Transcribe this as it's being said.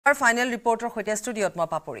Final ৰিপৰ্টৰ সৈতে ষ্টুডিঅত মই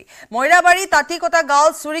পাপৰি মইৰাবাৰী তাতিকটা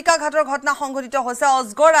গাঁৱত চুৰিকাঘাটৰ ঘটনা সংঘটিত হৈছে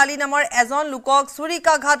অজগৰ আলী নামৰ এজন লোকক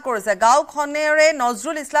চুৰিকাঘাট কৰিছে গাঁওখনেৰে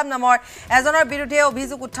নজৰুল ইছলাম নামৰ এজনৰ বিৰুদ্ধে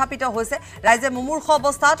অভিযোগ উত্থাপিত হৈছে ৰাইজে মুমূৰ্ষ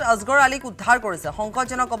অৱস্থাত অজগৰ আলীক উদ্ধাৰ কৰিছে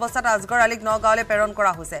সংকটজনক অৱস্থাত অজগৰ আলীক নগাঁৱলৈ প্ৰেৰণ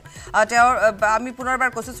কৰা হৈছে তেওঁৰ আমি পুনৰবাৰ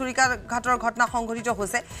কৈছো চুৰিকাঘাটৰ ঘটনা সংঘটিত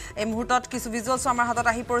হৈছে এই মুহূৰ্তত কিছু ভিজুৱেলছ আমাৰ হাতত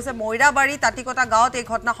আহি পৰিছে মইৰাবাৰী তাতিকটা গাঁৱত এই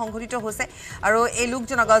ঘটনা সংঘটিত হৈছে আৰু এই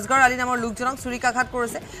লোকজনক অজগৰ আলী নামৰ লোকজনক চুৰিকাঘাট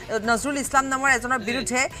কৰিছে নজৰুল ইছলাম নামৰ এজনৰ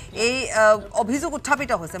বিৰুদ্ধে এই অভিযোগ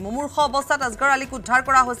উত্থাপিত হৈছে মুমূৰ্ষ অৱস্থাত অজগৰ আলীক উদ্ধাৰ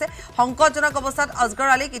কৰা হৈছে সংকটজনক অৱস্থাত অজগৰ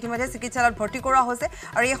আলীক ইতিমধ্যে চিকিৎসালয়ত ভৰ্তি কৰা হৈছে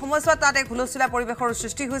আৰু এই সময়ছোৱাত তাত এক হুলস্থুলীয়া পৰিৱেশৰ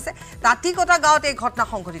সৃষ্টি হৈছে তাতিকটা গাঁৱত এই ঘটনা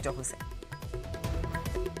সংঘটিত হৈছে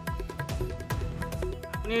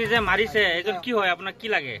আপুনি যে মাৰিছে এজন কি হয় আপোনাক কি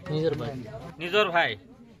লাগে নিজৰ ভাই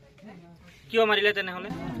কিয় মাৰিলে তেনেহলে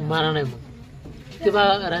মাৰা নাই কিবা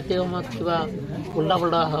ৰাতি সময়ত কিবা উল্টা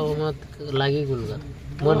পুল্টা সময়ত লাগি গ'ল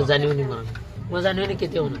মই জানিও নি মাৰা মই জানিও নি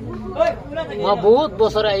কেতিয়াও নাই মই বহুত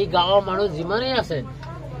বছৰ এই গাঁৱৰ মানুহ যিমানেই আছে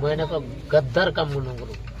মই এনেকুৱা গদ্দাৰ কাম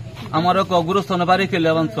নকৰোঁ আমার গুরুস্থানে বাড়ি খেলে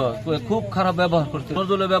খুব খারাপ ব্যবহার করছে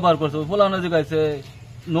নজরুলের ব্যবহার করছে ফুলানো জিগাইছে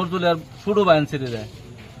নজরুলের ছোটো বাইন ছেড়ে দেয়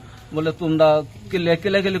বলে তোমরা কেলে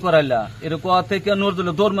কেলেকেলি করাইলা এরকম থেকে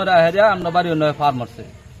নজরুলের দৌড় মেরে হারিয়া আমরা বাড়ি নয় ফার মারছে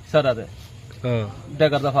সেরারে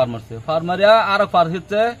ডেগারদা ফার মারছে ফার মারিয়া আর ফার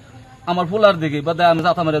হচ্ছে আমার ফুলার দিকে বাদে আমি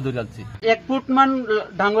জাতা মারিয়া ধরে যাচ্ছি 1 ফুট মান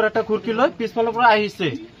ডাঙৰ এটা খুৰকি লৈ পিছফালৰ পৰা আহিছে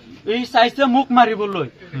এই চাইছে মুখ মাৰিবলৈ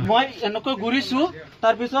মই এনেকৈ ঘূৰিছো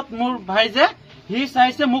তাৰ পিছত মোৰ ভাই যে হি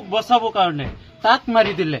চাইছে মুখ বচাব কাৰণে তাক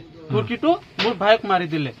মাৰি দিলে খুৰকিটো মোৰ ভাইক মাৰি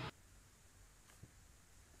দিলে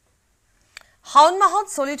শাওন মাহত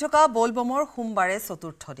চলি থকা বলবমৰ সোমবাৰে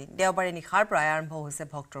চতুৰ্থ দিন দেওবাৰে নিশাৰ প্ৰায় আৰম্ভ হৈছে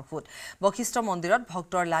ভক্তৰ খুদ বশিষ্ঠ মন্দিৰত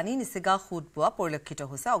ভক্তৰ লানি নিচিগা খুদ পোৱা পৰিলক্ষিত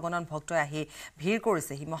হৈছে অগণন ভক্তই আহি ভিৰ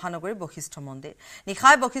কৰিছে মহানগৰীৰ বশিষ্ঠ মন্দিৰ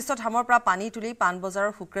নিশাই বশিষ্ঠ ধামৰ পৰা পানী তুলি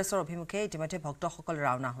পাণবজাৰৰ শুক্ৰেশ্বৰ অভিমুখে ইতিমধ্যে ভক্তসকল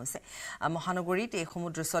ৰাওনা হৈছে মহানগৰীত এই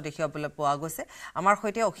সমুদ্ৰ দৃশ্য দেখিবলৈ পোৱা গৈছে আমাৰ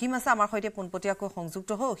সৈতে অসীম আছে আমাৰ সৈতে পোনপটীয়াকৈ সংযুক্ত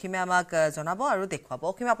হৈ অসীমে আমাক জনাব আৰু দেখুৱাব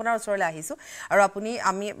অসীম আপোনাৰ ওচৰলৈ আহিছো আৰু আপুনি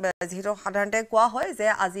আমি যেহেতু সাধাৰণতে কোৱা হয় যে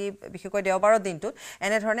আজি বিশেষকৈ দেওবাৰ দিনটো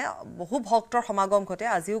এনে ধৰণে বহু ভক্তৰ সমাগম ঘটে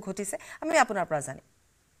আজিও ঘটিছে আমি আপোনাৰ পৰা জানি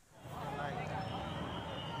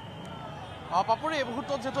পাপুৰি এই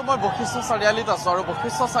মুহূৰ্তত যেটো মই বশিষ্ঠ চাৰিআলিত আছো আৰু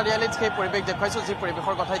বশিষ্ঠ চাৰিআলিত সেই পৰিৱেশ দেখুৱাইছো যি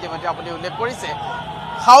পৰিৱেশৰ কথা ইতিমধ্যে আপুনি উল্লেখ কৰিছে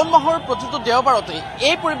শাওন মাহৰ প্ৰতিটো দেওবাৰতে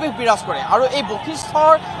এই পৰিৱেশ বিৰাজ কৰে আৰু এই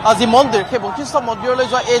বশিষ্ঠৰ যি মন্দিৰ সেই বশিষ্ঠ মন্দিৰলৈ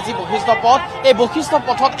যোৱা এই যি বশিষ্ঠ পথ এই বশিষ্ঠ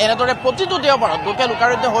পথত এনেদৰে প্ৰতিটো দেওবাৰত লোকে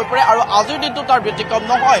লোকাৰণ্য হৈ পৰে আৰু আজিৰ দিনটো তাৰ ব্যতিক্ৰম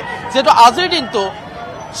নহয় যেটো আজিৰ দিনটো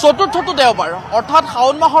চতুৰ্থটো দেওবাৰ অৰ্থাৎ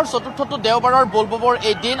শাওন মাহৰ চতুৰ্থটো দেওবাৰৰ বলবমৰ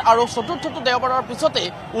এই দিন আৰু চতুৰ্থটো দেওবাৰৰ পিছতে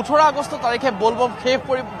 18 আগষ্ট তাৰিখে বলবম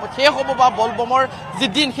শেষ হ'ব বা বলবমৰ যি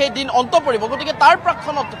দিন সেই দিন অন্ত পৰিব গতিকে তাৰ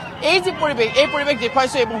প্ৰাক্ষণত এই যি পৰিৱেশ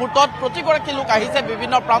দেখুৱাইছো এই মুহূৰ্তত প্ৰতিগৰাকী লোক আহিছে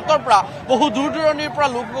বিভিন্ন প্ৰান্তৰ পৰা বহু দূৰ দূৰণিৰ পৰা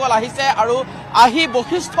লোকসকল আহিছে আৰু আহি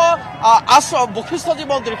বশিষ্ঠ যি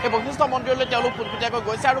মন্দিৰ সেই বশিষ্ঠ মন্দিৰলৈ তেওঁলোক পোনপটীয়াকৈ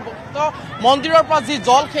গৈছে আৰু বশিষ্ঠ মন্দিৰৰ পৰা যি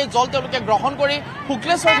জল সেই জল তেওঁলোকে গ্ৰহণ কৰি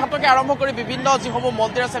শুক্লেশ্বৰ ঘাটকে আৰম্ভ কৰি বিভিন্ন যিসমূহ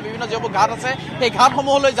মন্দিৰ আছে বিভিন্ন যিসমূহ ঘাট আছে সেই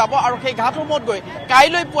ঘাটসমূহলৈ যাব আৰু সেই ঘাটসমূহত গৈ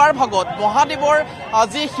কাইলৈ পুৱাৰ ভাগত মহাদেৱৰ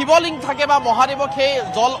যি শিৱলিংগ থাকে বা মহাদেৱক সেই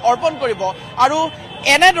জল অৰ্পণ কৰিব আৰু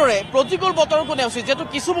এনেদৰে প্ৰতিকূল বতৰকো নেওচি যেটো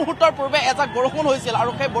কিছু মুহূৰ্তৰ পূৰ্বে এজাক বৰষুণ হৈছিল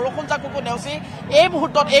আৰু সেই বৰষুণ জাককো নেওচি এই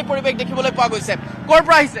মুহূৰ্তত এই পৰিৱেশ দেখিবলৈ পোৱা গৈছে কৰ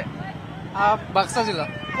পৰা আহিছে বাক্সা জিলা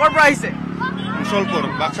কৰ পৰা আহিছে মুছলপুৰ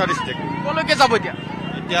বাক্সা ডিষ্ট্ৰিক্ট কলৈকে যাব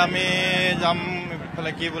এতিয়া আমি যাম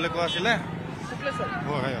ইফালে কি বুলি কোৱা আছিলে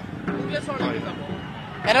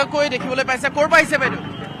এনেকৈ দেখিবলৈ পাইছে কৰ পৰা আহিছে বাইদেউ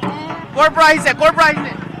কৰ পৰা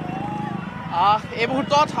আহিছে এই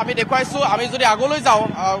মুহূৰ্তত আমি দেখুৱাইছো আমি যদি আগলৈ যাওঁ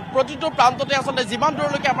প্ৰতিটো প্ৰান্ততে আচলতে যিমান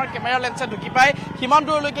দূৰলৈকে আমাৰ কেমেৰা লেন্সে ঢুকি পায় সিমান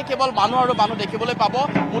দূৰলৈকে কেৱল মানুহ আৰু মানুহ দেখিবলৈ পাব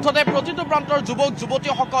মুঠতে প্ৰতিটো প্ৰান্তৰ যুৱক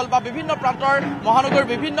যুৱতীসকল বা বিভিন্ন প্ৰান্তৰ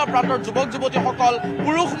মহানগৰীৰ বিভিন্ন প্ৰান্তৰ যুৱক যুৱতীসকল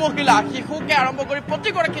পুৰুষ মহিলা শিশুকে আৰম্ভ কৰি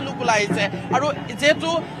প্ৰতিগৰাকী লোক ওলাই আহিছে আৰু যেহেতু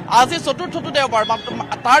আজি চতুৰ্থটো দেওবাৰ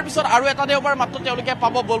তাৰ পিছত আৰু এটা দেওবাৰ মাত্ৰ তেওঁলোকে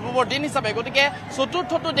পাব বলবমৰ দিন হিচাপে গতিকে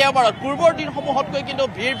চতুৰ্থটো দেওবাৰত পূৰ্বৰ দিনসমূহতকৈ কিন্তু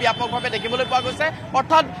ভিৰ ব্যাপকভাৱে দেখিবলৈ পোৱা গৈছে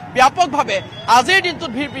অৰ্থাৎ ব্যাপকভাৱে আজিৰ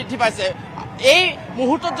দিনটোত ভিৰ বৃদ্ধি পাইছে এই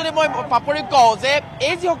মুহূৰ্তত যদি মই পাপৰি কওঁ যে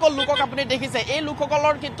এই যিসকল লোকক আপুনি দেখিছে এই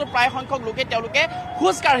লোকসকলৰ কিন্তু প্ৰায় সংখ্যক লোকে তেওঁলোকে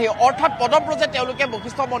খোজকাঢ়ি অৰ্থাৎ পদব্ৰজে তেওঁলোকে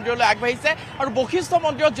বশিষ্ঠ মন্দিৰলৈ আগবাঢ়িছে আৰু বশিষ্ঠ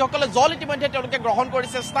মন্দিৰত যিসকলে জল ইতিমধ্যে তেওঁলোকে গ্ৰহণ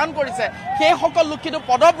কৰিছে স্নান কৰিছে সেইসকল লোক কিন্তু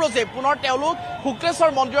পদব্ৰজে পুনৰ তেওঁলোক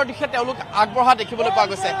শুক্লেশ্বৰ মন্দিৰৰ দিশে তেওঁলোক আগবঢ়া দেখিবলৈ পোৱা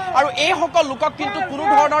গৈছে আৰু এইসকল লোকক কিন্তু কোনো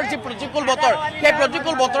ধৰণৰ যি প্ৰতিকূল বতৰ সেই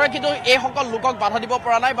প্ৰতিকূল বতৰে কিন্তু এইসকল লোকক বাধা দিব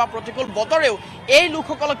পৰা নাই বা প্ৰতিকূল বতৰেও এই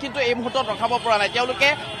লোকসকলক কিন্তু এই মুহূৰ্তত ৰখাব পৰা নাই তেওঁলোকে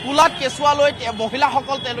কুলাত কেঁচুৱা লৈ সৈতে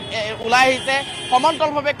মহিলাসকল তেওঁলোকে ওলাই আহিছে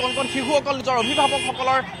সমান্তৰালভাৱে কোন শিশুসকল নিজৰ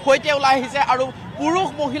অভিভাৱকসকলৰ সৈতে ওলাই আহিছে আৰু পুৰুষ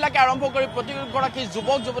মহিলাকে আৰম্ভ কৰি প্ৰতিগৰাকী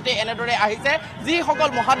যুৱক যুৱতী এনেদৰে আহিছে যিসকল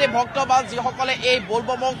মহাদেৱ ভক্ত বা যিসকলে এই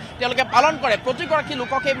বলবমক তেওঁলোকে পালন কৰে প্ৰতিগৰাকী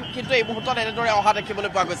লোককে কিন্তু এই মুহূৰ্তত এনেদৰে অহা দেখিবলৈ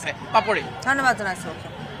পোৱা গৈছে পাপৰি ধন্যবাদ জনাইছো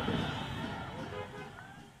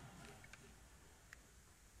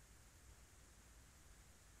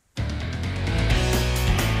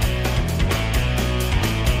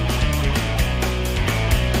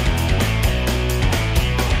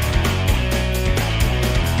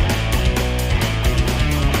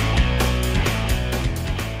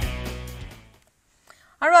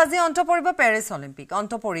আৰু আজি অন্ত পৰিব পেৰিছ অলিম্পিক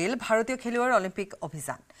অন্ত পৰিল ভাৰতীয় খেলুৱৈৰ অলিম্পিক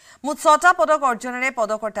অভিযান মুঠ 6টা পদক অৰ্জনেৰে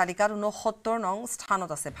পদকৰ তালিকাত 69 নং স্থানত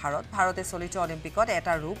আছে ভাৰতে চলিত অলিম্পিকত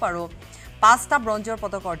এটা ৰূপ আৰু 5টা ব্ৰঞ্জৰ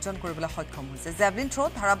পদক অৰ্জন কৰিবলৈ সক্ষম হৈছে জেভলিন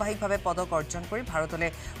থ্ৰত ধাৰাবাহিকভাৱে পদক অৰ্জন কৰি ভাৰতলৈ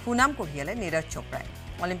সুনাম কঢ়িয়ালে নীৰজ চোপ্ৰাই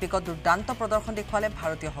অলিম্পিকত দুৰ্দান্ত প্ৰদৰ্শন দেখুৱালে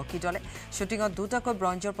ভাৰতীয় হকী দলে শুটিঙত 2টাকৈ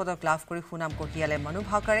ব্ৰঞ্জৰ পদক লাভ কৰি সুনাম কঢ়িয়ালে মনু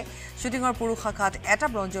ভাকাৰে শুটিঙৰ পুৰুষ শাখাত এটা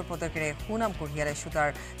ব্ৰঞ্জৰ পদকেৰে সুনাম কঢ়িয়ালে শুটাৰ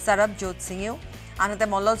সৰবজোত সিঙেও আনহাতে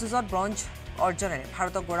মল্লযুঁজত ব্ৰঞ্জ অৰ্জনেৰে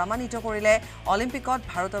ভাৰতক গৌৰৱান্বিত কৰিলে অলিম্পিকত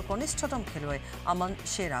ভাৰতৰ কনিষ্ঠতম খেলুৱৈ অমন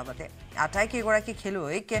শ্বেৰাৱতে আটাইকেইগৰাকী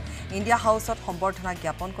খেলুৱৈক ইণ্ডিয়া হাউচত সম্বৰ্ধনা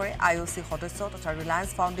জ্ঞাপন কৰে IOC সদস্য তথা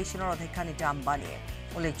ৰিলায়েন্স ফাউণ্ডেশ্যনৰ অধ্যক্ষা নীতা আম্বানীয়ে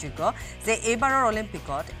উল্লেখযোগ্য যে এইবাৰৰ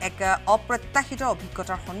অলিম্পিকত এক অপ্ৰত্যাশিত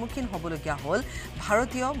অভিজ্ঞতাৰ সন্মুখীন হ'বলগীয়া হ'ল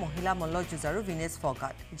ভাৰতীয় মহিলা মল্লযুঁজাৰু ভিনেছ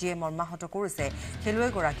ফগাট যিয়ে মৰ্মাহত কৰিছে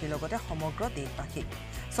খেলুৱৈগৰাকীৰ লগতে সমগ্ৰ দেশবাসীক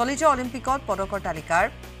চলিত অলিম্পিকত পদকৰ তালিকাৰ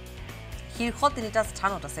শীৰ্ষ 3টা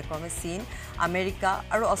স্থানত আছে ক্ৰমে চীন আমেৰিকা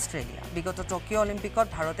আৰু অষ্ট্ৰেলিয়া বিগত টকিঅ অলিম্পিকত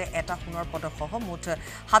ভাৰতে এটা সোণৰ পদক সহ মুঠ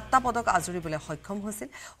 7টা পদক আজুৰিবলৈ সক্ষম হৈছিল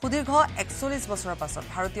সুদীৰ্ঘ 41 বছৰৰ পাছত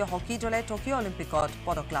ভাৰতীয় হকী দলে টকিঅ অলিম্পিকত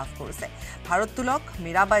পদক লাভ কৰিছে ভাৰত তুলক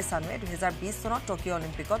মীৰাবাই চানুৱে 2020 চনত টকিঅ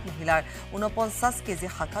অলিম্পিকত মহিলাৰ 49 কেজি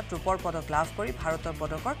শাখাত ৰূপৰ পদক লাভ কৰি ভাৰতৰ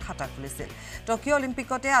পদকৰ খাতা খুলিছিল টকিঅ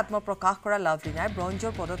অলিম্পিকতে আত্মপ্ৰকাশ কৰা লাভলিনাই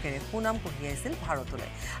ব্ৰঞ্জৰ পদকেৰে সুনাম কঢ়িয়াইছিল ভাৰতলৈ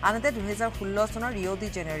আনহাতে 2016 চনৰ ৰিঅ ডি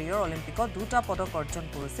জেনেৰিঅ'ৰ অলিম্পিকত 2টা পদক অৰ্জন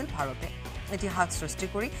কৰিছিল ভাৰতে ইতিহাস সৃষ্টি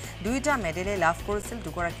কৰি 2টা মেডেলে লাভ কৰিছিল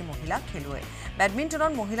দুগৰাকী মহিলা খেলুৱৈ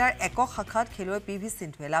বেডমিণ্টনত মহিলাৰ একক শাখাত খেলুৱৈ PV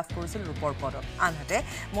সিন্ধুৱে লাভ কৰিছিল ৰূপৰ পদক আনহাতে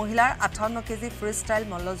মহিলাৰ 58 কেজি ফ্ৰী ষ্টাইল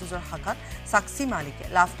মল্লযুঁজৰ শাখাত সাক্ষী মালিকে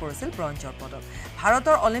লাভ কৰিছিল ব্ৰঞ্জৰ পদক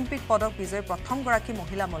ভাৰতৰ অলিম্পিক পদক বিজয়ী প্ৰথমগৰাকী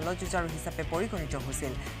মহিলা মল্লযুঁজাৰু হিচাপে পৰিগণিত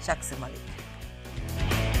হৈছিল সাক্ষী মালিক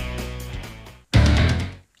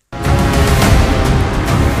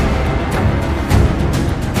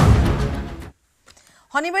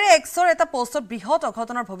শনিবাৰে এক্সৰ এটা পোষ্টত বৃহৎ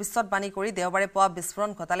অঘটনৰ ভৱিষ্যতবাণী কৰি দেওবাৰে পোৱা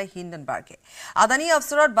বিস্ফোৰণ ঘটালে হিণ্ডেনবাৰ্গে আদানী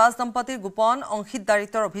অফচৰত বাছ দম্পতীৰ গোপন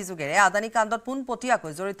অংশীদাৰিত্বৰ অভিযোগেৰে আদানী কাণ্ডত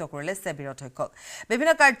পোনপটীয়াকৈ জড়িত কৰিলে সেবিৰ অধ্যক্ষক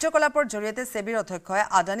বিভিন্ন কাৰ্যকলাপৰ জৰিয়তে সেবিৰ অধ্যক্ষই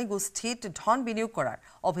আদানী গোষ্ঠীত ধন বিনিয়োগ কৰাৰ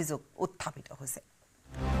অভিযোগ উত্থাপিত হৈছে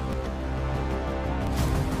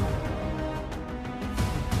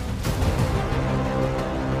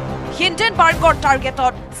হিণ্ডেনবাৰ্গৰ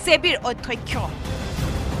টাৰ্গেটত সেবিৰ অধ্যক্ষ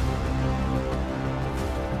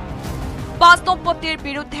বাছ দম্পতীৰ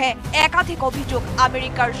বিৰুদ্ধে একাধিক অভিযোগ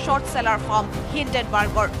আমেৰিকাৰ শৰ্ট সেলাৰ ফাৰ্ম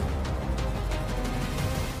হিণ্ডেনবাৰ্গৰ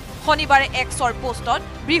শনিবাৰে এক্সৰ পোষ্টত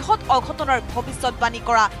বৃহৎ অঘটনৰ ভৱিষ্যতবাণী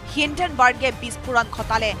কৰা হিণ্ডেনবাৰ্গে বিস্ফোৰণ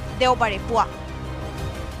ঘটালে দেওবাৰে পুৱা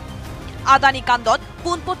আদানী কাণ্ডত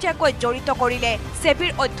পোনপটীয়াকৈ জড়িত কৰিলে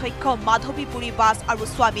সেবিৰ অধ্যক্ষ মাধৱীপুৰী বাছ আৰু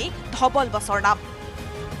স্বামী ধবল বাছৰ নাম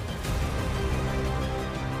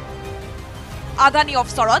আদানী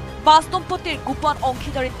অফচৰত বাছ দম্পতীৰ গোপন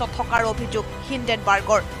অংশীদাৰিত্ব থকাৰ অভিযোগ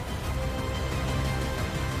হিণ্ডেনবাৰ্গৰ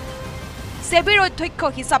সেবিৰ অধ্যক্ষ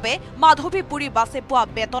হিচাপে মাধৱীপুৰী বাছে পোৱা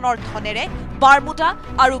বেতনৰ ধনেৰে বাৰমুডা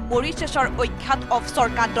আৰু মৰিচাছৰ অখ্যাত অফচৰ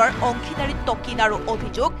কাণ্ডৰ অংশীদাৰিত্ব কিনাৰো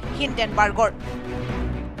অভিযোগ হিণ্ডেনবাৰ্গৰ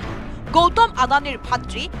গৌতম আদানীৰ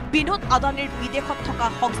ভাতৃ বিনোদ আদানীৰ বিদেশত থকা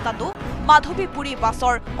সংস্থাটো মাধৱীপুৰী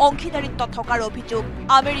বাছৰ অংশীদাৰিত্ব থকাৰ অভিযোগ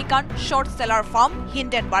আমেৰিকান শৰ্ট সেলাৰ ফাৰ্ম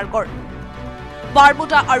হিণ্ডেনবাৰ্গৰ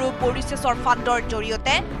বাৰমুডা আৰু মৰিচাছৰ ফাণ্ডৰ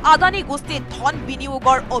জৰিয়তে আদানী গোষ্ঠীত ধন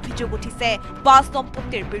বিনিয়োগৰ অভিযোগ উঠিছে বাছ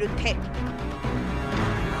দম্পতীৰ বিৰুদ্ধে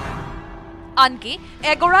আনকি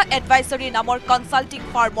এগৰা এডভাইজৰী নামৰ কনচাল্টিং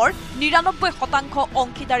ফাৰ্মৰ ৯৯%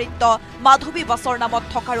 অংশীদাৰিত্ব মাধৱী বাছৰ নামত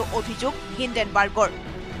থকাৰো অভিযোগ হিণ্ডেনবাৰ্গৰ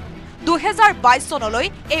 2022 চনলৈ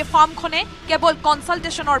এই ফাৰ্মখনে কেৱল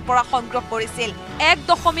কনচাল্টেশ্যনৰ পৰা সংগ্ৰহ কৰিছিল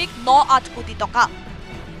 1.98 কোটি টকা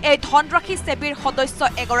এই ধনৰাশি সেবিৰ সদস্য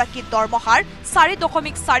এগৰাকী দৰমহাৰ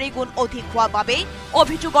 4.4 গুণ অধিক হোৱা বাবে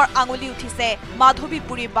অভিযোগৰ আঙুলি উঠিছে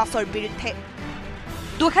মাধৱীপুৰী বাছৰ বিৰুদ্ধে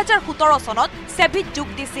 2017 চনত সেবিত যোগ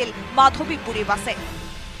দিছিল মাধৱীপুৰী বাছে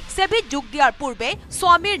সেবিত যোগ দিয়াৰ পূৰ্বে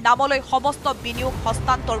স্বামীৰ নামলৈ সমস্ত বিনিয়োগ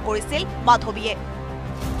হস্তান্তৰ কৰিছিল মাধৱীয়ে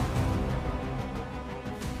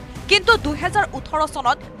কিন্তু 2018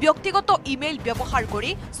 চনত ব্যক্তিগত ইমেইল ব্যৱহাৰ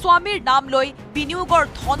কৰি স্বামীৰ নাম লৈ বিনিয়োগৰ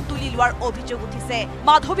ধন তুলি লোৱাৰ অভিযোগ উঠিছে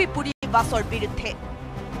মাধৱী পুৰী বাছৰ বিৰুদ্ধে।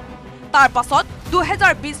 তাৰ পাছত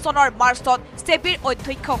 2020 চনৰ মাৰ্চত সেবিৰ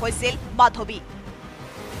অধ্যক্ষ হৈছিল মাধৱী।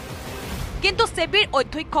 কিন্তু সেবিৰ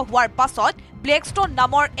অধ্যক্ষ হোৱাৰ পাছত ব্লেকষ্টন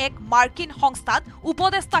নামৰ এক মাৰ্কিন সংস্থাত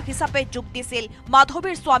উপদেষ্টা হিচাপে যোগ দিছিল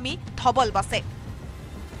মাধৱীৰ স্বামী ধবল বাছে।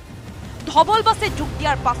 ধবল বাছে যোগ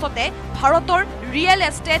দিয়াৰ পাছতে ভাৰতৰ ৰিয়েল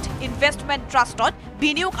এষ্টেট ইনভেষ্টমেণ্ট ট্ৰাষ্টত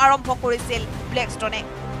বিনিয়োগ আৰম্ভ কৰিছিল ব্লেকষ্টনে।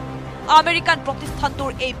 আমেৰিকান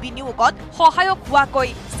প্ৰতিষ্ঠানটোৰ এই বিনিয়োগত সহায়ক হোৱাকৈ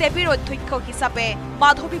সেবিৰ অধ্যক্ষ হিচাপে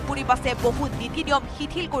মাধৱী পুৰী বাছে বহু নীতি নিয়ম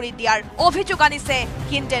শিথিল কৰি দিয়াৰ অভিযোগ আনিছে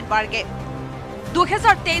হিণ্ডেনবাৰ্গে।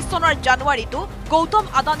 2023 চনৰ জানুৱাৰীতো গৌতম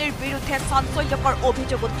আদানীৰ বিৰুদ্ধে চাঞ্চল্যকৰ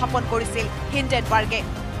অভিযোগ উত্থাপন কৰিছিল হিণ্ডেনবাৰ্গে।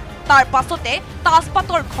 তাৰ পাছতে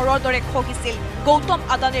তাজপাতৰ ঘৰৰ দৰে খগিছিল গৌতম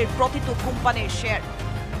আদানীৰ প্ৰতিটো কোম্পানীৰ শ্বেয়াৰ।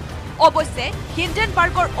 অৱশ্যে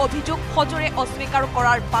হিণ্ডেনবাৰ্গৰ অভিযোগ সজোৰে অস্বীকাৰ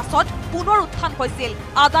কৰাৰ পাছত পুনৰ উত্থান হৈছিল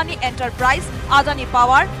Adani enterprise, Adani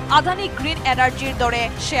power, Adani green এনাৰ্জিৰ দৰে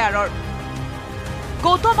শ্বেয়াৰৰ।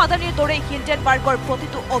 গৌতম আদানীৰ দৰে হিণ্ডেনবাৰ্গৰ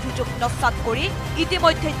প্ৰতিটো অভিযোগ নস্যাৎ কৰি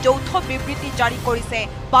ইতিমধ্যে যৌথ বিবৃতি জাৰি কৰিছে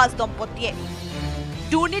বাছ দম্পতীয়ে।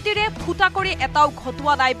 দুৰ্নীতিৰে ফুটা কৰি এটাও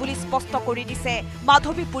ঘটোৱা নাই বুলি স্পষ্ট কৰি দিছে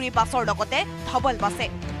মাধৱী পুৰী বাছৰ লগতে ধবল বাছে।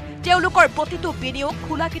 তেওঁলোকৰ প্ৰতিটো বিনিয়োগ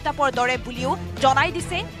খোলা কিতাপৰ দৰে বুলিও জনাই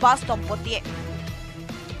দিছে বাছ দম্পতীয়ে।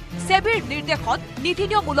 সেবিৰ নিৰ্দেশত নীতি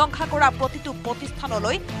নিয়ম উলংঘা কৰা প্ৰতিটো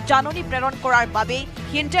প্ৰতিষ্ঠানলৈ জাননী প্ৰেৰণ কৰাৰ বাবেই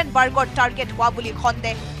হিণ্ডেনবাৰ্গৰ টাৰ্গেট হোৱা বুলি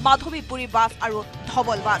সন্দেহ মাধৱী পুৰী বাছ আৰু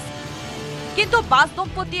ধবল বাছ। কিন্তু বাছ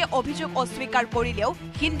দম্পতীয়ে অভিযোগ অস্বীকাৰ কৰিলেও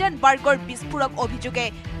হিণ্ডেনবাৰ্গৰ বিস্ফোৰক অভিযোগে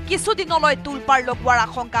কিছুদিনলৈ তুলপাৰ লগোৱাৰ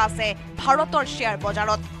আশংকা আছে ভাৰতৰ শ্বেয়াৰ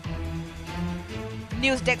বজাৰত।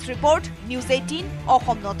 News desk report, news 18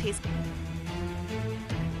 Assam north east.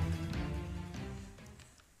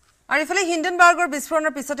 আৰু ইফালে হিণ্ডেনবাৰ্গৰ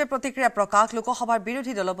বিস্ফোৰণৰ পিছতে প্ৰতিক্ৰিয়া প্ৰকাশ লোকসভাৰ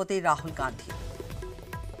বিৰোধী দলপতি Rahul Gandhi.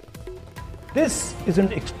 This is an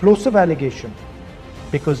explosive allegation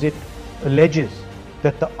because it alleges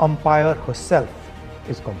that the umpire herself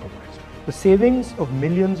is compromised. The savings of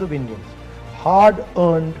millions of Indians,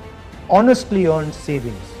 hard-earned, honestly earned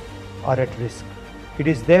savings, are at risk. It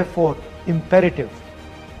is therefore imperative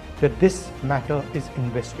that this matter is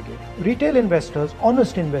investigated. Retail investors,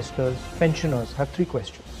 honest investors, pensioners have three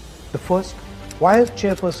questions. The first, why has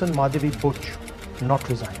Chairperson Madhavi Butch not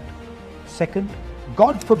resigned? Second,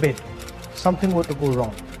 God forbid something were to go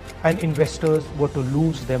wrong and investors were to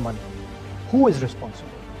lose their money. Who is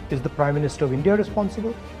responsible? Is the Prime Minister of India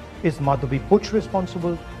responsible? Is Madhavi Butch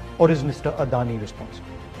responsible? Or is Mr. Adani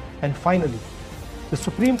responsible? And finally, the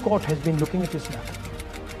Supreme Court has been looking at this matter.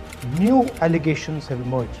 New allegations have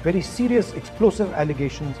emerged. Very serious, explosive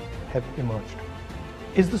allegations have emerged.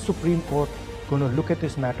 Is the Supreme Court going to look at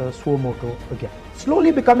this matter suo motu again?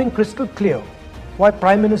 Slowly becoming crystal clear why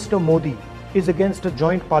Prime Minister Modi is against a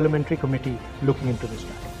joint parliamentary committee looking into this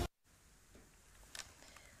matter.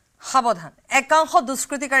 সাৱধান, একাংশ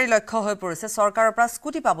দুষ্কৃতিকাৰী লক্ষ্য হৈ পৰিছে চৰকাৰৰ পৰা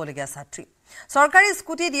scooty পাবলগীয়া ছাত্ৰী। চৰকাৰী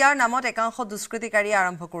স্কুটি দিয়াৰ নামত একাংশ দুষ্কৃতিকাৰীয়ে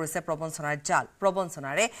আৰম্ভ কৰিছে প্ৰবঞ্চনাৰ জাল।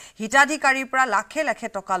 প্ৰবঞ্চনাৰে হিতাধিকাৰীৰ পৰা লাখে লাখে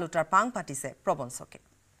টকা লুটাৰ পাং পাতিছে প্ৰবঞ্চকে।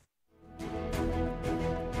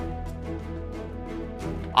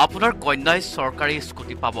 আপোনাৰ কন্যাই চৰকাৰী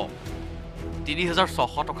স্কুটি পাব।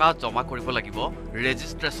 ৩৬০০ টকা জমা কৰিব লাগিব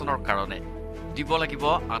ৰেজিষ্ট্ৰেশ্যনৰ কাৰণে। দিব লাগিব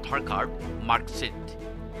আধাৰ কাৰ্ড, মাৰ্কশ্বিট।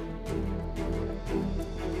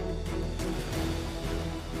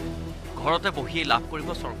 ঘৰতে বহিয়ে লাভ কৰিব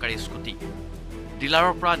চৰকাৰী স্কুটি।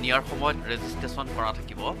 ডিলাৰৰ পৰা নিয়াৰ সময়ত ৰেজিষ্ট্ৰেশ্যন কৰা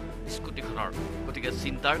থাকিব স্কুটিখনৰ, গতিকে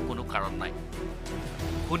চিন্তাৰ কোনো কাৰণ নাই।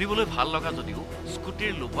 শুনিবলৈ ভাল লগা যদিও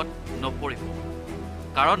স্কুটিৰ লোভত নপৰিব,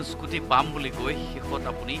 কাৰণ স্কুটি পাম বুলি কৈ শেষত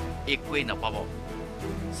আপুনি একোৱেই নাপাব।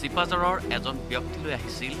 চিপাঝাৰৰ এজন ব্যক্তিলৈ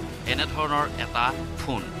আহিছিল এনেধৰণৰ এটা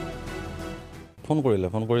ফোন কৰিলে।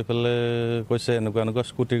 ফোন কৰি পেলাই কৈছে এনেকুৱা এনেকুৱা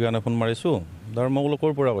স্কুটিৰ কাৰণে ফোন মাৰিছোঁ। তাৰ মই বোলো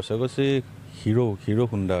ক'ৰ পৰা কৈছে হিৰ'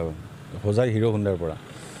 হোণ্ডা, হোজাই হিৰ' হোণ্ডাৰ পৰা।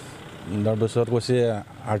 তাৰপিছত কৈছে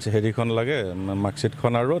হেৰিখন লাগে,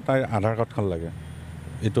 মাৰ্কশ্বিটখন আৰু তাইৰ আধাৰ কাৰ্ডখন লাগে,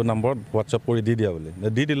 এইটো নম্বৰত হোৱাটছআপ কৰি দি দিয়া বুলি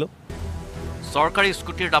দি দিলোঁ। চৰকাৰী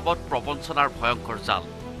স্কুটিৰ নামত প্ৰবঞ্চনাৰ ভয়ংকৰ জাল।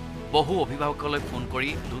 বহু অভিভাৱকলৈ ফোন কৰি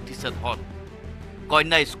লুটিছে ধন।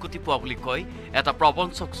 কন্যাই স্কুটি পোৱা বুলি কৈ এটা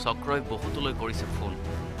প্ৰবঞ্চক চক্ৰই বহুতলৈ কৰিছে ফোন।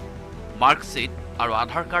 মাৰ্কশ্বিট আৰু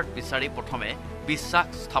আধাৰ কাৰ্ড বিচাৰি প্ৰথমে বিশ্বাস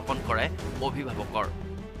স্থাপন কৰে অভিভাৱকৰ।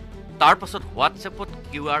 তাৰ পাছত হোৱাটছএপত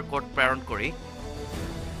QR কোড প্ৰেৰণ কৰি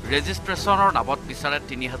ৰেজিষ্ট্ৰেশ্যনৰ নামত বিচাৰে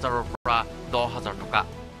 ৩০০০ৰ পৰা ১০,০০০ টকা।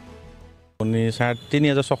 আপুনি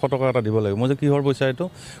 ৩,৬০০ টকা এটা দিব লাগিব। মই যে কিহৰ পইচা এইটো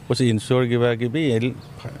কৈছে, ইঞ্চুৰ কিবা কিবি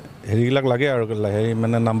হেৰিবিলাক লাগে আৰু হেৰি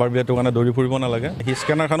মানে নাম্বাৰ বিয়াটোৰ কাৰণে দৌৰি ফুৰিব নালাগে সি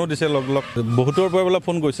স্কেনাৰখনো দিছে লগ বহুতৰ পৰা বোলে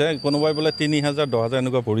ফোন কৰিছে কোনোবাই বোলে 3000 10,000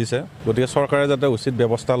 এনেকুৱা পৰিছে গতিকে চৰকাৰে যাতে উচিত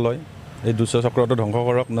ব্যৱস্থা লয় এই দুষ্ট চক্ৰটো ধ্বংস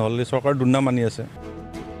কৰক নহ'লে চৰকাৰ দুৰ্নাম মানি আছে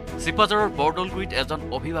চিপাঝাৰৰ বৰদলগুৰিত এজন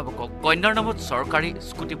অভিভাৱকক কন্যাৰ নামত চৰকাৰী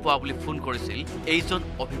স্কুটি পোৱা বুলি ফোন কৰিছিল এইজন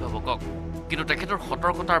অভিভাৱকক কিন্তু তেখেতৰ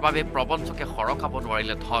সতৰ্কতাৰ বাবে প্ৰবঞ্চকে সৰকাব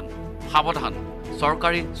নোৱাৰিলে ধন সাৱধান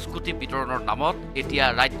চৰকাৰী স্কুটি বিতৰণৰ নামত এতিয়া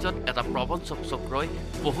ৰাজ্যত এটা প্ৰবঞ্চক চক্ৰই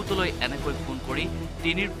বহুতলৈ এনেকৈ ফোন কৰি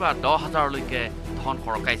 3 পৰা 10,000লৈকে ধন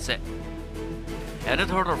সৰকাইছে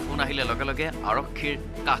এনেধৰণৰ ফোন আহিলে লগে লগে আৰক্ষীৰ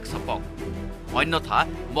কাষ চাপক অন্যথা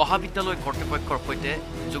মহাবিদ্যালয় কৰ্তৃপক্ষৰ সৈতে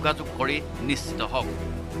যোগাযোগ কৰি নিশ্চিত হওক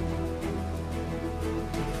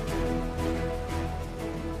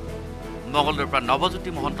মঙ্গলদৈৰ পৰা নৱজ্যোতি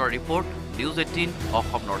মহন্তৰ report news 18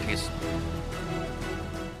 Assam north east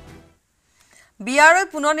বিয়াৰৈ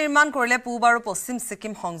পুনৰ নিৰ্মাণ কৰিলে পূব আৰু পশ্চিম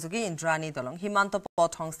ছিকিম সংযোগী ইন্দ্ৰাণী দলং সীমান্ত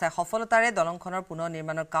পথ সংস্থাই সফলতাৰে দলংখনৰ পুনৰ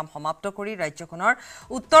নিৰ্মাণৰ কাম সমাপ্ত কৰি ৰাজ্যখনৰ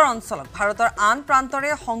উত্তৰ অঞ্চলত ভাৰতৰ আন প্ৰান্তৰে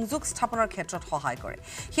সংযোগ স্থাপনৰ ক্ষেত্ৰত সহায় কৰে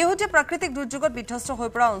শেহতীয়া প্ৰাকৃতিক দুৰ্যোগত বিধ্বস্ত হৈ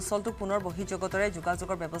পৰা অঞ্চলটোক পুনৰ বহিৰ্জগতৰে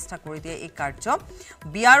যোগাযোগৰ ব্যৱস্থা কৰি দিয়ে এই কাৰ্য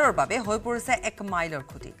বিয়াৰৰ বাবে হৈ পৰিছে 1 মাইলৰ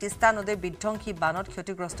খুঁটি তিস্তা নদীৰ বিধ্বংসী বানত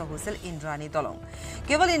ক্ষতিগ্ৰস্ত হৈছিল ইন্দ্ৰাণী দলং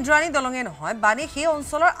কেৱল ইন্দ্ৰাণী দলঙে নহয় বানে সেই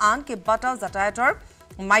অঞ্চলৰ আন কেইবাটাও যাতায়াতৰ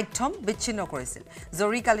মাধ্যম বিচ্ছিন্ন কৰিছিল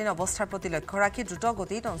জৰুৰীকালীন অৱস্থাৰ প্ৰতি লক্ষ্য ৰাখি দ্ৰুত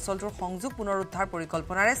গতিত অঞ্চলটোৰ সংযোগ পুনৰুদ্ধাৰ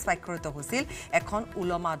পৰিকল্পনাৰে স্বাক্ষৰিত হৈছিল এখন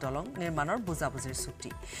উলমা দলং নিৰ্মাণৰ বুজাবুজিৰ চুক্তি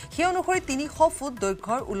সেই অনুসৰি 300 ফুট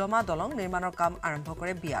দৈৰ্ঘ্যৰ উলমা দলং নিৰ্মাণৰ কাম আৰম্ভ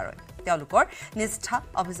কৰে বিয়াৰই তেওঁলোকৰ নিষ্ঠা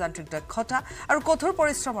অভিযান্ত্ৰিক দক্ষতা আৰু কঠোৰ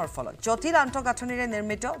পৰিশ্ৰমৰ ফলত জটিল আন্তঃগাঁথনিৰে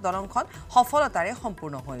নিৰ্মিত দলংখন সফলতাৰে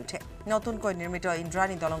সম্পূৰ্ণ হৈ উঠে নতুনকৈ নিৰ্মিত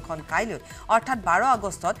ইন্দ্ৰাণী দলংখন কাইলৈ অৰ্থাৎ 12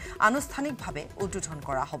 আগষ্টত আনুষ্ঠানিকভাৱে উদ্বোধন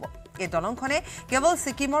কৰা হ'ব এই দলংখনে কেৱল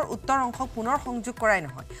ছিকিমৰ উত্তৰ অংশক পুনৰ সংযোগ কৰাই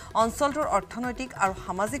নহয় অঞ্চলটোৰ অৰ্থনৈতিক আৰু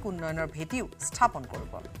সামাজিক উন্নয়নৰ ভেটিও স্থাপন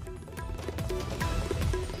কৰিব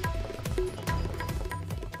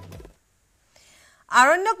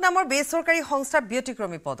আৰণ্যক নামৰ বেচৰকাৰী সংস্থাৰ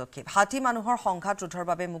ব্যতিক্ৰমী পদক্ষেপ হাতী মানুহৰ সংঘাত ৰোধৰ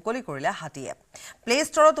বাবে মুকলি কৰিলে হাতী এপ প্লে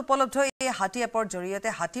ষ্টৰত উপলব্ধ এই হাতী এপৰ জৰিয়তে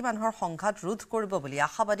হাতী মানুহৰ সংঘাত ৰোধ কৰিব বুলি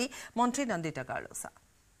আশাবাদী মন্ত্ৰী নন্দিতা গাৰ্লোছা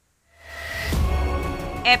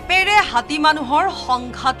এপেৰে হাতী মানুহৰ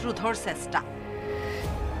সংঘাত ৰোধৰ চেষ্টা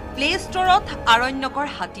প্লে ষ্টৰত আৰণ্যকৰ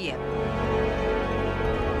হাতী এপ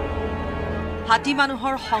হাতী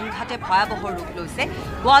মানুহৰ সংঘাতে ভয়াবহ ৰূপ লৈছে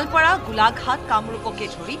গোৱালপাৰা গোলাঘাট কামৰূপকে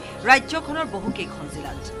ধৰি ৰাজ্যখনৰ বহুকেইখন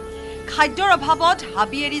জিলাত খাদ্যৰ অভাৱত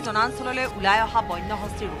হাবি এৰি জনাঞ্চললৈ ওলাই অহা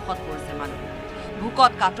বন্যহস্তীৰ ৰোষত পৰিছে মানুহ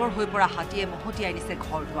ভোকত কাতৰ হৈ পৰা হাতীয়ে মহতিয়াই নিছে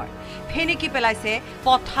ঘৰ দুৱাৰ ফেনেকি পেলাইছে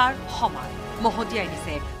পথাৰ সমান মহতিয়াই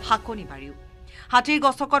নিছে শাকনি বাৰীও হাতীৰ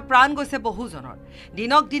গছকত প্ৰাণ গৈছে বহুজনৰ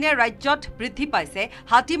দিনক দিনে ৰাজ্যত বৃদ্ধি পাইছে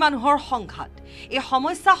হাতী মানুহৰ সংঘাত এই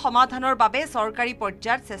সমস্যা সমাধানৰ বাবে চৰকাৰী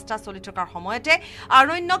পৰ্যায়ত চেষ্টা চলি থকাৰ সময়তে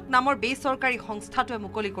আৰণ্যক নামৰ বেচৰকাৰী সংস্থাটোৱে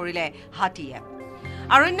মুকলি কৰিলে হাতী এপ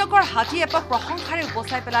আৰণ্যকৰ হাতী এপক প্ৰশংসাৰে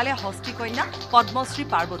উপচাই পেলালে হস্তি কন্যা পদ্মশ্ৰী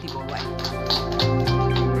পাৰ্বতী বৰুৱাই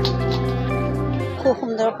খুব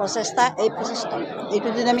সুন্দৰ প্ৰচেষ্টা এই প্ৰচেষ্টা এইটো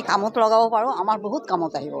যদি আমি কামত লগাব পাৰোঁ আমাৰ বহুত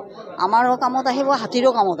কামত আহিব আমাৰো কামত আহিব হাতীৰো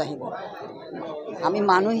কামত আহিব আমি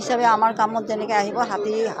মানুহ হিচাপে আমাৰ কামত যেনেকৈ আহিব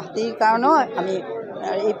হাতীৰ কাৰণেও আমি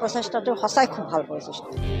এই প্ৰচেষ্টাটো সঁচাই খুব ভাল প্ৰচেষ্টা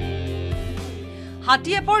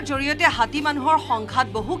হাতী এপৰ জৰিয়তে হাতী মানুহৰ সংঘাত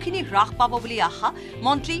বহুখিনি হ্ৰাস পাব বুলি আশা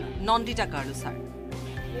মন্ত্ৰী নন্দিতা গাৰ্লোছাৰ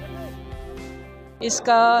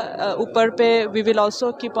इसका ऊपर पे we will also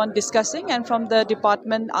keep on discussing and from the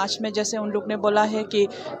department आज में जैसे उन लोग ने बोला है कि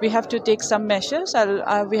we have to take some measures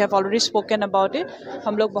we have already spoken about it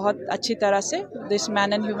हम लोग बहुत अच्छी तरह से this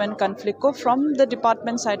man and human conflict को from the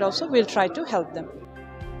department side also will try to help them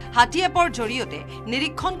হাতী এপৰ জৰিয়তে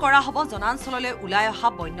নিৰীক্ষণ কৰা হ'ব জনাঞ্চললৈ ওলাই অহা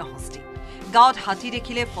বন্যহস্তি গাঁৱত হাতী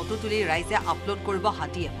দেখিলে ফটো তুলি ৰাইজে আপলোড কৰিব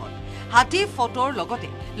হাতী এপত হাতী ফটোৰ লগতে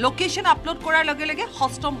লোকেশন আপলোড কৰাৰ লগে লগে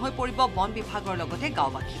হস্তম হৈ পৰিব বন বিভাগৰ লগতে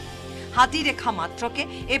গাঁওবাসী হাতী দেখা মাত্ৰকে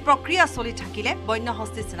এই প্ৰক্ৰিয়া চলি থাকিলে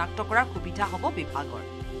বন্যহস্তি চিনাক্ত কৰাৰ সুবিধা হ'ব বিভাগৰ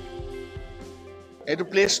এইটো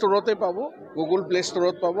প্লে ষ্টৰতে পাব গুগল প্লে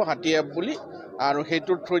ষ্টৰত পাব হাতী এপ বুলি আৰু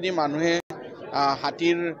সেইটোৰ থ্ৰুদি মানুহে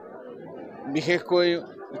হাতীৰ বিশেষকৈ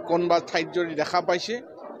কোনবা ঠাইত যদি দেখা পাইছে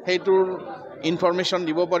সেইটোৰ ইনফৰমেশ্যন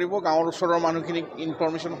দিব পাৰিব গাঁৱৰ ওচৰৰ মানুহখিনিক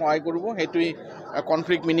ইনফৰমেশ্যন সহায় কৰিব সেইটোৱে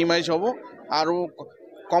কনফ্লিক্ট মিনিমাইজ হ'ব আৰু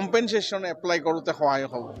কম্পেনচেশ্যন এপ্লাই কৰোঁতে সহায়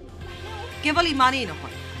হ'ব কেৱল ইমানেই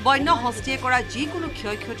নহয় বন্যহস্তিয়ে কৰা যিকোনো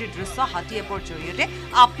ক্ষয় ক্ষতিৰ দৃশ্য হাতী এপৰ জৰিয়তে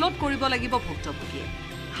আপলোড কৰিব লাগিব ভুক্তভোগীয়ে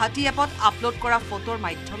হাতী এপত আপলোড কৰা ফটোৰ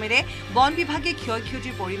মাধ্যমেৰে বন বিভাগে ক্ষয়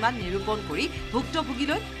ক্ষতিৰ পৰিমাণ নিৰূপণ কৰি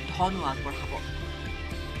ভুক্তভোগীলৈ ধনো আগবঢ়াব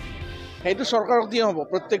সেইটো চৰকাৰক দিয়া হ'ব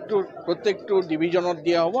প্ৰত্যেকটো ডিভিজনত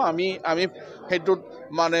দিয়া হ'ব আমি সেইটোত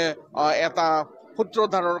মানে এটা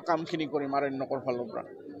সূত্ৰধাৰৰ কামখিনি কৰিম আৰণ্যকৰ ফালৰ পৰা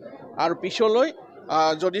আৰু পিছলৈ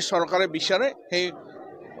যদি চৰকাৰে বিচাৰে সেই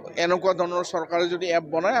এনেকুৱা ধৰণৰ চৰকাৰে যদি এপ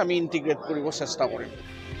বনায় আমি ইণ্টিগ্ৰেট কৰিব চেষ্টা কৰিম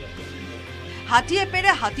হাতী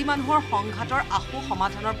এপেৰে হাতী মানুহৰ সংঘাতৰ আশু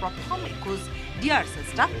সমাধানৰ প্ৰথম এখোজ দিয়াৰ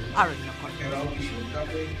চেষ্টা আৰম্ভ কৰে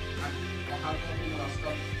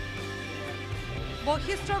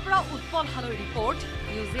বৈশিষ্ট্যৰ পৰা উৎপল হালৈ ৰিপৰ্ট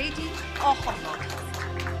নিউজ 18 অসম নৰ্থ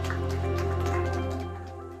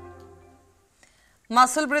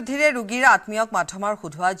মাসুল বৃদ্ধিৰে ৰোগীৰ আত্মীয়ক মাধমাৰ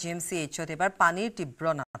সুধোৱা জিএমচিএইচত এবাৰ পানীৰ তীব্ৰ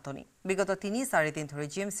নাটনি বিগত 3-4 দিন ধৰি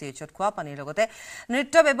জিএমচিএইচত খোৱা পানীৰ লগতে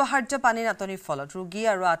নিত্য ব্যৱহাৰ্য পানীৰ নাটনিৰ ফলত ৰোগী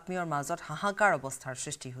আৰু আত্মীয়ৰ মাজত হাহাকাৰ অৱস্থাৰ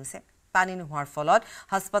সৃষ্টি হৈছে পানী নোহোৱাৰ ফলত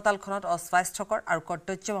হাস্পতালখনত অস্বাস্থ্যকৰ আৰু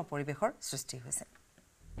কৰ্তব্যময় পৰিৱেশৰ সৃষ্টি হৈছে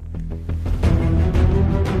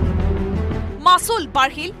মাসুল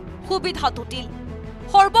বাঢ়িল সুবিধা টুটিল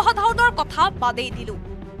সৰ্বসাধাৰণৰ কথা বাদেই দিলো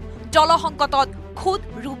জলসংকটত খুদ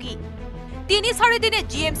ৰোগী 3-4 দিনে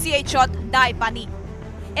জিএমচিএইচত নাই পানী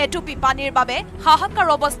এটুপি পানীৰ বাবে হাহাকাৰ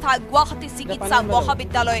অৱস্থা গুৱাহাটী চিকিৎসা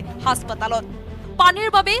মহাবিদ্যালয় হাস্পতালত পানীৰ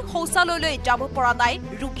বাবে শৌচালয়লৈ যাব পৰা নাই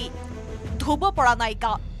ৰোগী ধুব পৰা নাই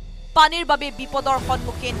গা পানীৰ বাবে বিপদৰ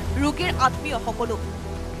সন্মুখীন ৰোগীৰ আত্মীয় সকলো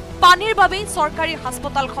পানীৰ বাবে চৰকাৰী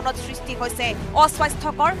হাস্পতালখনত সৃষ্টি হৈছে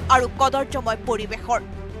অস্বাস্থ্যকৰ আৰু কদৰ্যময় পৰিৱেশৰ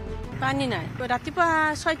পানী নাই ৰাতিপুৱা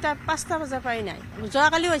 6-5 বজাৰ পৰাই নাই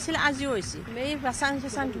যোৱাকালি হৈছিল আজিও হৈছিল এই বাচন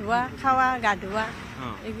চাচন ধোৱা খাৱা গা ধোৱা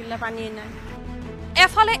এইগিলা পানী নাই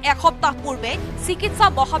এফালে এসপ্তাহ পূৰ্বে চিকিৎসা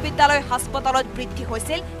মহাবিদ্যালয় হাস্পতালত বৃদ্ধি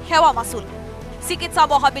হৈছিল সেৱা মাসুল চিকিৎসা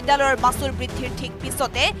মহাবিদ্যালয়ৰ মাসুল বৃদ্ধিৰ ঠিক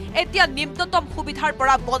পিছতে এতিয়া নিম্নতম সুবিধাৰ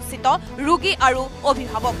পৰা বঞ্চিত ৰোগী আৰু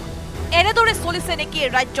অভিভাৱক এনেদৰে চলিছে নেকি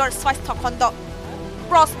ৰাজ্যৰ স্বাস্থ্য খণ্ড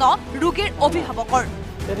প্ৰশ্ন ৰোগীৰ অভিভাৱকৰ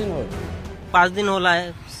 5 দিন হল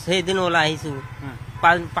 6 দিন হল আহিছো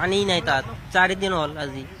পানী নাই তাত 4 দিন হল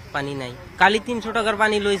আজি পানী নাই কালি 300 টাকাৰ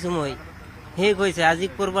পানী লৈছো মই শেষ হৈছে আজি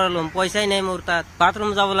কৰবাৰ লম পইচাই নাই মোৰ তাত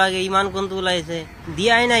বাথৰুম যাব লাগে ইমান গন্ধ ওলাইছে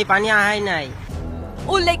দিয়াই নাই পানী আহাই নাই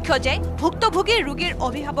উল্লেখ্য যে ভুক্তভোগী ৰোগীৰ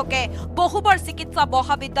অভিভাৱকে বহুবাৰ চিকিৎসা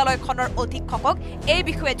মহাবিদ্যালয়খনৰ অধীক্ষকক এই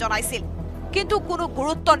বিষয়ে জনাইছিল কিন্তু কোনো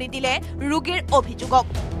গুৰুত্ব নিদিলে ৰোগীৰ অভিযোগক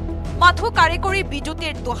মাথো কাৰিকৰী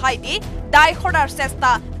বিজুতিৰ দোহাই দি দায় সৰাৰ চেষ্টা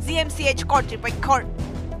জিএমচিএইচ কৰ্তৃপক্ষৰ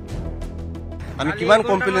আমি কিমান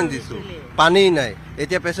কমপ্লেইন দিছো পানী নাই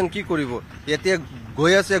এতিয়া পেশেন্ট কি কৰিব এতিয়া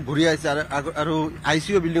গৈ আছে ঘূৰি আছে আৰু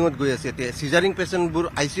আইসিইউ বিল্ডিঙত গৈ আছে এতিয়া সিজাৰিং পেশেন্টবোৰ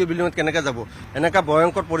আইসিইউ বিল্ডিঙত কেনেকা যাব এনেকা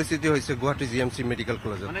ভয়ংকৰ পৰিস্থিতি হৈছে গুৱাহাটী জিএমচি মেডিকেল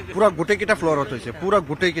কলেজত পুৰা গোটেইকেইটা ফ্লৰত হৈছে পুৰা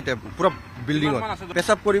গোটেইকেইটা পুৰা বিল্ডিঙত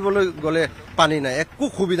পেচাব কৰিবলৈ গ'লে পানী নাই একো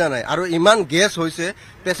সুবিধা নাই আৰু ইমান গেছ হৈছে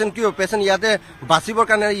পেশেন্ট ইয়াতে বাচিবৰ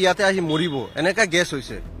কাৰণে ইয়াতে আহি মৰিব এনেকা গেছ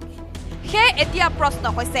হৈছে হে এতিয়া প্ৰশ্ন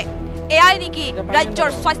হৈছে এয়াই নেকি ৰাজ্যৰ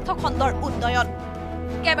স্বাস্থ্য খণ্ডৰ উন্নয়ন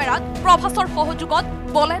কেমেৰাত প্ৰভাসৰ সহযোগত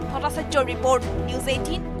বলেন ভট্টাচাৰ্যৰ report news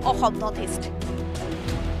 18 Assam north east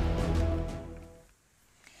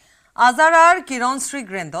আজাৰাৰ Kiranshree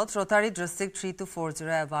গ্ৰেণ্ডত Rotary district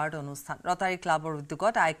 3240 award অনুষ্ঠান ৰটাৰী ক্লাবৰ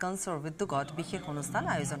উদ্যোগত আইকনছৰ উদ্যোগত বিশেষ অনুষ্ঠান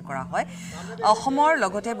আয়োজন কৰা হয় অসমৰ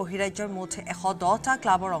লগতে বহিৰাজ্যৰ মুঠ 110টা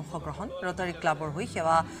ক্লাবৰ অংশগ্ৰহণ ৰটাৰী ক্লাবৰ হৈ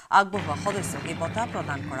সেৱা আগবঢ়োৱা সদস্যক এই বঁটা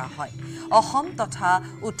প্ৰদান কৰা হয় অসম তথা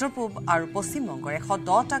উত্তৰ পূব আৰু পশ্চিম বংগৰ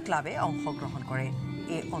 110টা ক্লাবে অংশগ্ৰহণ কৰে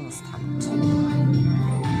এই অনুষ্ঠানত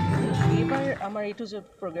এইবাৰ আমাৰ এইটো যে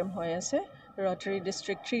প্ৰগ্ৰাম হৈ আছে ৰটাৰী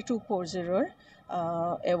ডিষ্ট্ৰিক্ট 3240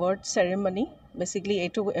 এৱাৰ্ড চেৰেমনি বেসিক্যালি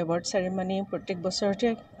এইটো এৱাৰ্ড চেৰেমনি প্ৰত্যেক বছৰতে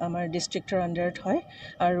আমাৰ ডিষ্ট্ৰিক্টৰ আণ্ডাৰত হয়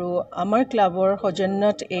আৰু আমাৰ ক্লাবৰ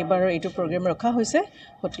সৌজন্যত এইবাৰ এইটো প্ৰগ্ৰাম ৰখা হৈছে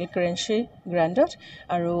হোটেল কাৰেঞ্চি গ্ৰাণ্ডত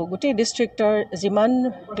আৰু গোটেই ডিষ্ট্ৰিক্টৰ যিমান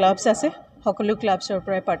ক্লাবছ আছে সকলো ক্লাবছৰ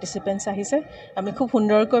পৰা পাৰ্টিচিপেণ্টছ আহিছে আমি খুব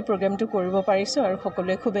সুন্দৰকৈ প্ৰগ্ৰামটো কৰিব পাৰিছোঁ আৰু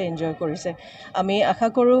সকলোৱে খুব এনজয় কৰিছে আমি আশা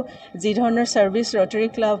কৰোঁ যি ধৰণৰ সাৰ্ভিস ৰটাৰী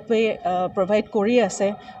ক্লাবে প্ৰভাইড কৰি আছে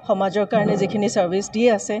সমাজৰ কাৰণে যিখিনি সাৰ্ভিস দি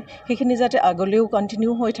আছে সেইখিনি যাতে আগলৈও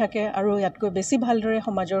কন্টিনিউ হৈ থাকে আৰু ইয়াতকৈ বেছি ভালদৰে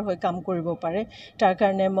সমাজৰ হৈ কাম কৰিব পাৰে তাৰ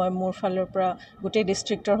কাৰণে মই মোৰ ফালৰ পৰা গোটেই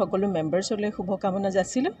ডিষ্ট্ৰিক্টৰ সকলো মেম্বাৰ্ছলৈ শুভকামনা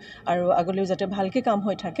যাচিলোঁ আৰু আগলৈও যাতে ভালকে কাম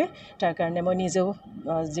হৈ থাকে তাৰ কাৰণে মই নিজেও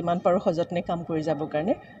যিমান পাৰোঁ সযত্নে কাম কৰি যাবৰ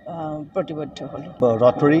কাৰণে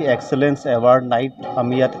ৰটাৰী এক্সেলেন্স এৱাৰ্ড নাইট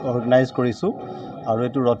আমি ইয়াত অৰ্গেনাইজ কৰিছোঁ আৰু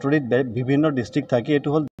এইটো ৰটাৰীত বিভিন্ন ডিষ্ট্ৰিক্ট থাকে এইটো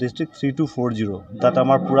হ'ল ডিষ্ট্ৰিক্ট 3240 তাত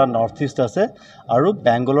আমাৰ পুৰা নৰ্থ ইষ্ট আছে আৰু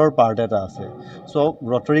বেংগলৰ পাৰ্ট এটা আছে চ'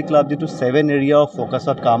 ৰটাৰী ক্লাব যিটো 7 এৰিয়া অফ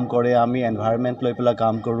ফ'কাছত কাম কৰে আমি এনভাইৰনমেণ্ট লৈ পেলাই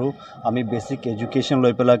কাম কৰোঁ আমি বেছিক এডুকেশ্যন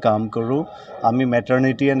লৈ পেলাই কাম কৰোঁ আমি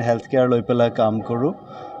মেটাৰ্নিটি এণ্ড হেল্থ কেয়াৰ লৈ পেলাই কাম কৰোঁ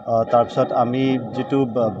তাৰপিছত আমি যিটো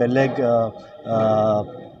বেলেগ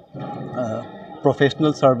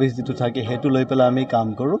প্ৰফেশনাল সাৰ্ভিস যেটো থাকে হেতু লৈ পেলাই আমি কাম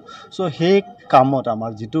কৰোঁ সো সেই কামত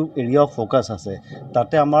আমাৰ যেটো এৰিয়া অফ ফোকাস আছে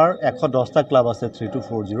তাতে আমাৰ 110টা ক্লাব আছে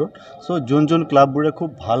 3240 সো যোন ক্লাববোৰে খুব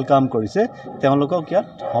ভাল কাম কৰিছে তেওঁলোকক ইয়াত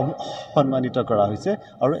সন্মানিত কৰা হৈছে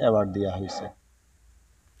আৰু এৱাৰ্ড দিয়া হৈছে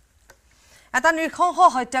এটা নৃশংস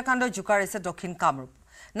হত্যাকাণ্ড জোকাৰিছে দক্ষিণ কামৰূপ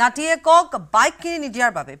নাতিয়েকক বাইক কিনি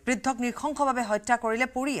নিদিয়াৰ বাবে বৃদ্ধক নৃশংসভাৱে হত্যা কৰিলে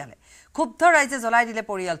পৰিয়ালে ক্ষুব্ধ ৰাইজে জ্বলাই দিলে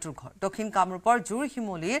পৰিয়ালটোৰ ঘৰ দক্ষিণ কামৰূপৰ জুৰ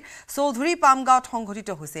হিমলিৰ চৌধুৰী পামগাঁৱত সংঘটিত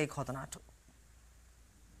হৈছে এই ঘটনাটো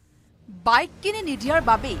বাইক কিনি নিদিয়াৰ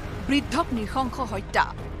বাবে বৃদ্ধক নৃশংস হত্যা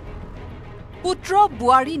পুত্ৰ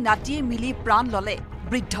বুৱাৰী নাতিয়ে মিলি প্ৰাণ ললে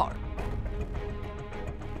বৃদ্ধৰ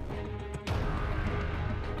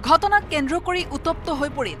ঘটনাক কেন্দ্ৰ কৰি উত্তপ্ত হৈ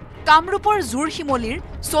পৰিল কামৰূপৰ জুৰ হিমলিৰ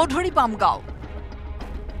চৌধুৰী পামগাঁও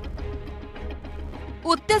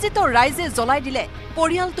উত্তেজিত ৰাইজে জ্বলাই দিলে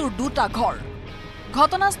পৰিয়ালটোৰ দুটা ঘৰ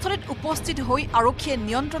ঘটনাস্থলীত উপস্থিত হৈ আৰক্ষীয়ে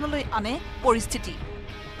নিয়ন্ত্ৰণলৈ আনে পৰিস্থিতি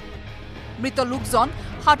মৃত লোকজন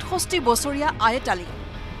 67 বছৰীয়া আয়েত আলী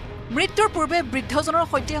মৃত্যুৰ পূৰ্বে বৃদ্ধজনৰ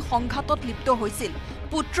সৈতে সংঘাতত লিপ্ত হৈছিল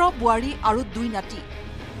পুত্ৰ বুৱাৰী আৰু দুই নাতি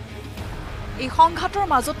এই সংঘাতৰ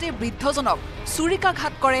মাজতে বৃদ্ধজনক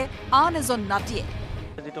চুৰিকাঘাত কৰে আন এজন নাতিয়ে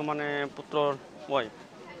যেটো মানে পুত্ৰৰ মই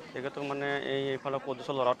এগেটো মানে এইফালে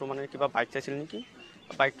পদুচৰ লৰাটো মানে কিবা বাইক চাইছিল নেকি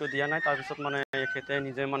বাইকটো দিয়া নাই তাৰ পিছত মানে এখেতে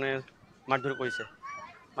নিজে মানে মাৰধৰ কৰিছে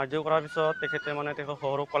মাৰধৰ কৰাৰ পিছত তেখেতে মানে তেখেত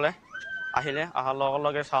সৰু কলে আহিলে আহাৰ লগে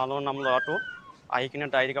লগে চাহালৰ নাম লৰাটো আহি কিনে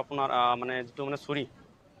ডাইৰেক্ট আপোনাৰ মানে যেটো মানে চুৰি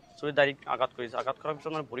ডাইৰেক্ট আঘাত কৰিছে আঘাত কৰাৰ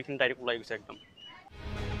পিছত মানে ভৰিখিনি ডাইৰেক্ট ওলাই গৈছে একদম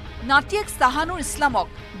নাতিয়েক সাহানুৰ ইছলামক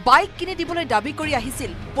বাইক কিনি দিবলৈ দাবী কৰি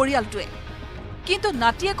আহিছিল পৰিয়ালটোৱে কিন্তু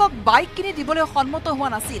নাতিয়েকক বাইক কিনি দিবলৈ সন্মত হোৱা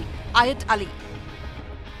নাছিল আয়েত আলী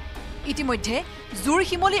ইতিমধ্যে জুৰ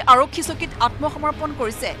হিমলি আৰক্ষী চকীত আত্মসমৰ্পণ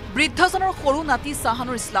কৰিছে বৃদ্ধজনৰ সৰু নাতি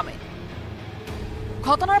সাহানুৰ ইছলামে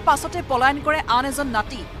ঘটনাৰ পাছতে পলায়ন কৰে আন এজন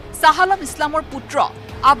নাতি সাহালম ইছলামৰ পুত্ৰ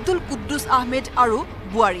আব্দুল কুদ্দুছ আহমেদ আৰু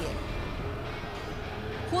বুৱাৰীয়ে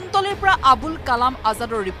কুন্তলিৰ পৰা আবুল কালাম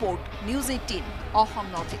আজাদৰ report news 18 Assam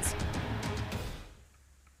north east